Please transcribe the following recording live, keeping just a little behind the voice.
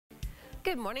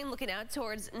Good morning. Looking out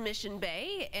towards Mission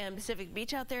Bay and Pacific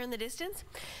Beach out there in the distance.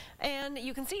 And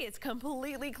you can see it's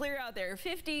completely clear out there.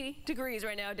 50 degrees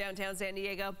right now downtown San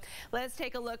Diego. Let's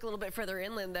take a look a little bit further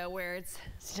inland, though, where it's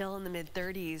still in the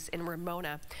mid-30s in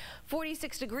Ramona.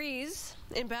 46 degrees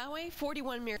in Poway,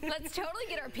 41 Mir. Let's totally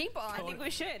get our peep on. I think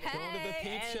we should. Hey, going to the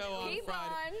peep show on peep Friday.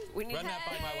 on. We need Run that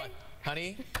by my wife.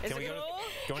 Honey, can we go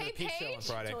to the peep show on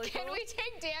Friday? Can we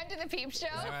take Dan to the peep show?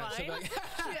 Right, She's like,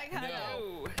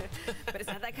 no. But it's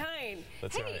not that kind.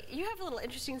 That's hey, right. You have a little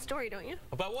interesting story, don't you?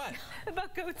 About what?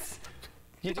 About goats.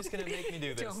 You're just going to make me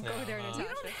do this Don't now, go there, huh? Natasha. You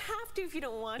don't have to if you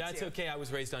don't want to. That's okay. I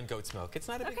was raised on goat's milk. It's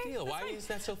not a big deal. Why is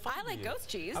that so funny? I like goat's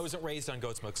cheese. I wasn't raised on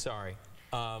goat's milk. Sorry.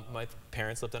 My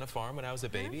parents lived on a farm when I was a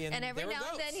baby, and every there were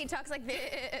now goats. and then he talks like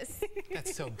this.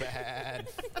 That's so bad.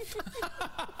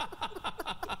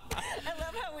 I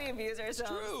love how we abuse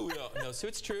ourselves. It's true. No, so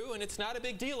it's true, and it's not a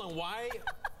big deal. And why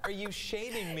are you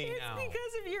shaming me now? It's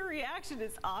because of your reaction.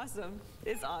 It's awesome.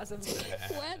 It's awesome.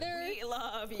 Weather. We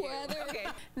love you. Weather. Okay.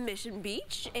 Mission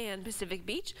Beach and Pacific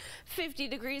Beach, 50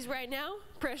 degrees right now.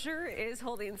 Pressure is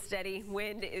holding steady.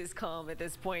 Wind is calm at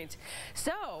this point.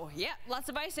 So, yeah, lots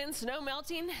of ice and snow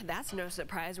melting. That's no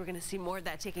surprise. We're going to see more of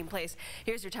that taking place.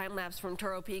 Here's your time lapse from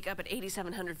Toro Peak up at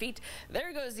 8,700 feet.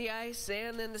 There goes the ice,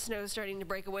 and then the snow starting to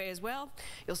break away as well.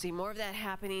 You'll see more of that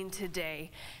happening today.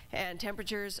 And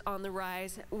temperatures on the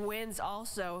rise. Winds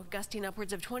also gusting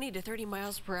upwards of 20 to 30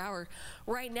 miles per hour.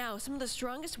 Right now, some of the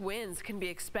strongest winds can be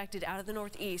expected out of the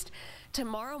northeast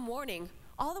tomorrow morning,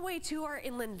 all the way to our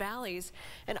inland valleys,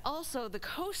 and also the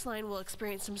coastline will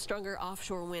experience some stronger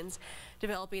offshore winds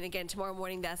developing again tomorrow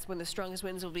morning. That's when the strongest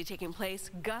winds will be taking place.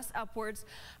 Gusts upwards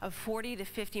of 40 to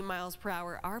 50 miles per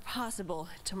hour are possible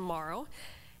tomorrow.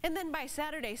 And then by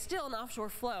Saturday, still an offshore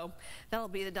flow. That'll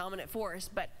be the dominant force,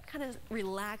 but kind of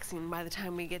relaxing by the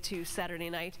time we get to Saturday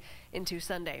night into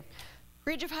Sunday.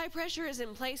 Ridge of high pressure is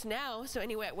in place now, so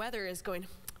any wet weather is going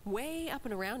way up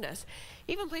and around us.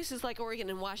 Even places like Oregon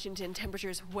and Washington,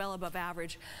 temperatures well above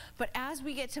average. But as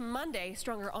we get to Monday,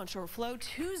 stronger onshore flow.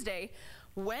 Tuesday,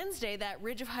 Wednesday, that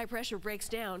ridge of high pressure breaks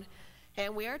down,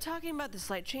 and we are talking about the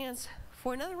slight chance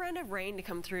for another round of rain to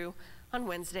come through on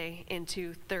Wednesday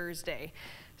into Thursday.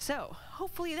 So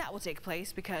hopefully that will take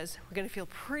place because we're going to feel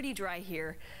pretty dry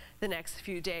here the next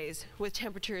few days with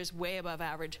temperatures way above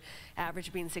average,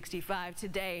 average being 65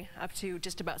 today up to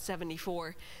just about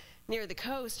 74. Near the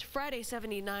coast, Friday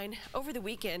 79, over the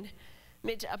weekend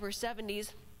mid to upper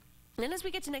 70s. And then as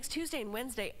we get to next Tuesday and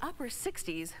Wednesday, upper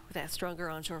 60s with that stronger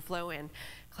onshore flow and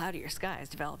cloudier skies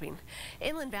developing.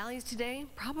 Inland valleys today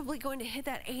probably going to hit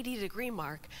that 80-degree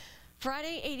mark.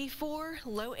 Friday 84,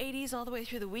 low 80s all the way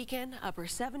through the weekend, upper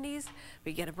 70s.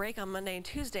 We get a break on Monday and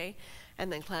Tuesday,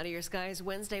 and then cloudier skies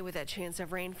Wednesday with that chance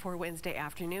of rain for Wednesday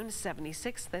afternoon,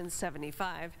 76, then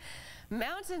 75.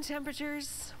 Mountain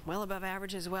temperatures well above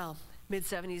average as well.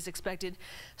 Mid-70s expected.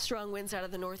 Strong winds out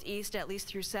of the northeast at least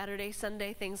through Saturday.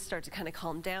 Sunday things start to kind of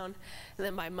calm down, and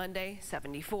then by Monday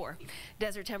 74.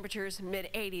 Desert temperatures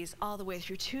mid-80s all the way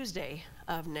through Tuesday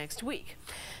of next week.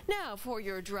 Now for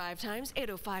your drive times,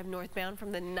 805 northbound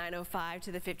from the 905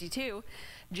 to the 52,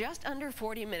 just under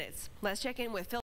 40 minutes. Let's check in with Phil.